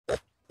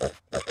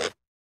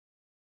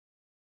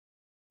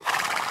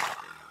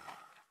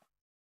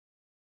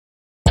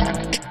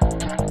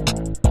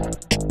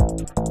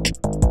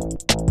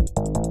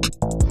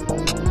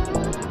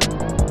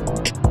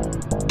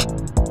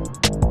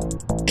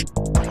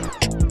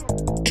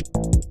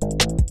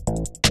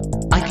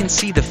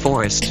see the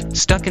forest,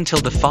 stuck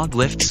until the fog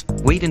lifts,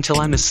 wait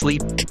until I'm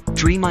asleep,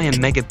 dream I am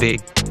mega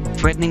big,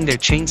 threatening their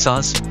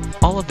chainsaws,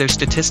 all of their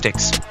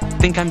statistics,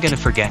 think I'm gonna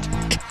forget.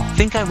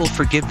 Think I will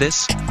forgive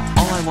this,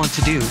 all I want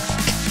to do,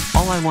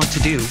 all I want to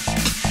do,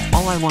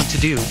 all I want to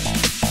do,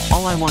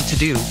 all I want to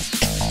do,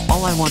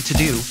 all I want to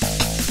do,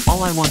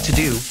 all I want to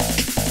do,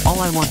 all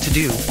I want to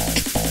do.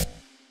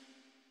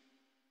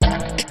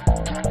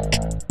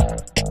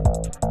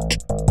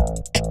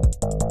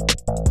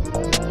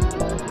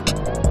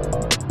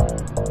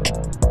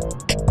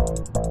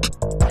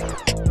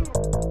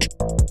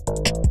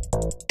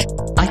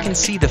 I can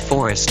see the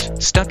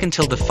forest, stuck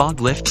until the fog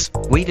lifts,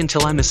 wait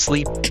until I'm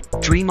asleep,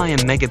 dream I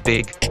am mega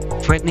big,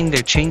 threatening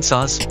their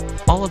chainsaws,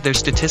 all of their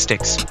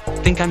statistics,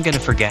 think I'm gonna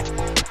forget.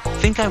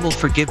 Think I will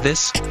forgive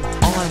this,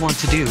 all I want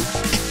to do,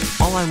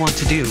 all I want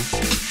to do,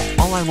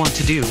 all I want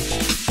to do,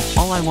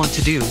 all I want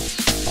to do,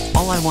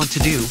 all I want to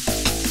do,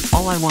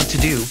 all I want to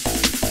do,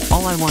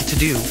 all I want to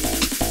do,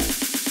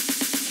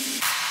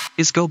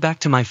 is go back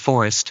to my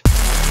forest.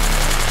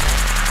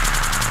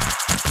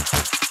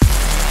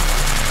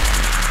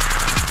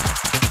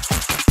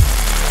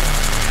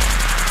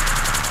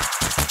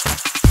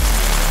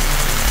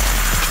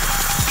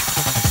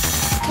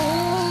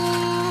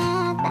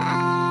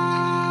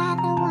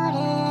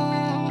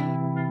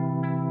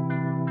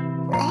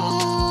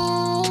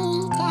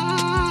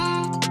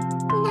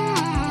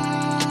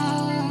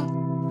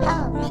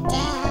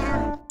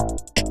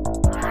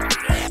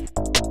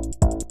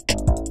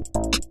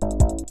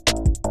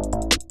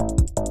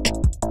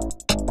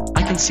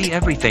 I can see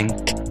everything,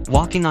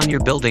 walking on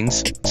your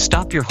buildings,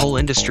 stop your whole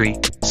industry,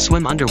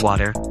 swim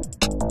underwater.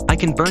 I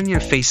can burn your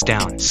face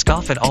down,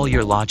 scoff at all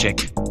your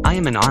logic. I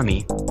am an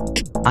army.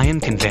 I am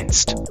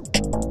convinced.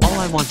 All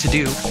I want to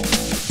do,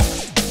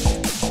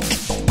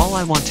 all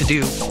I want to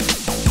do,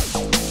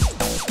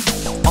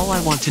 all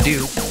I want to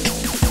do,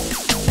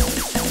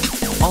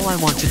 all I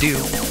want to do,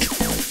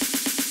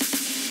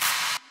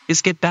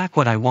 is get back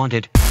what I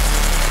wanted.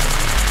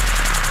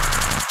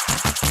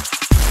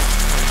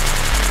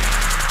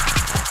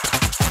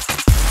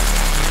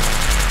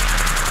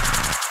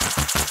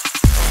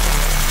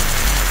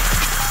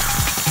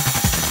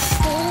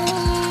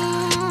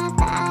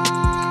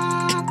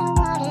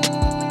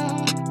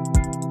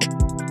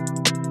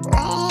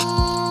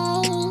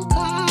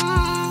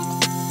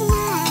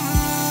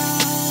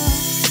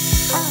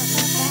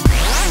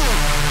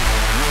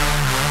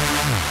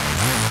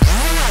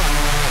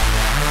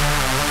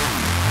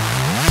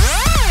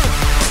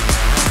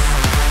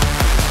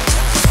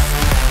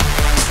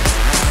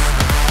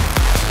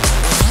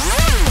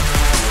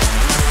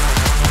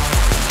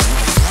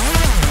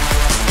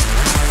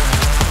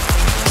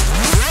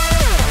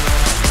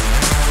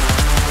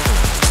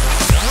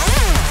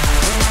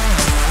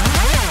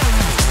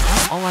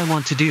 All I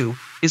want to do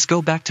is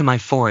go back to my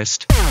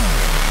forest.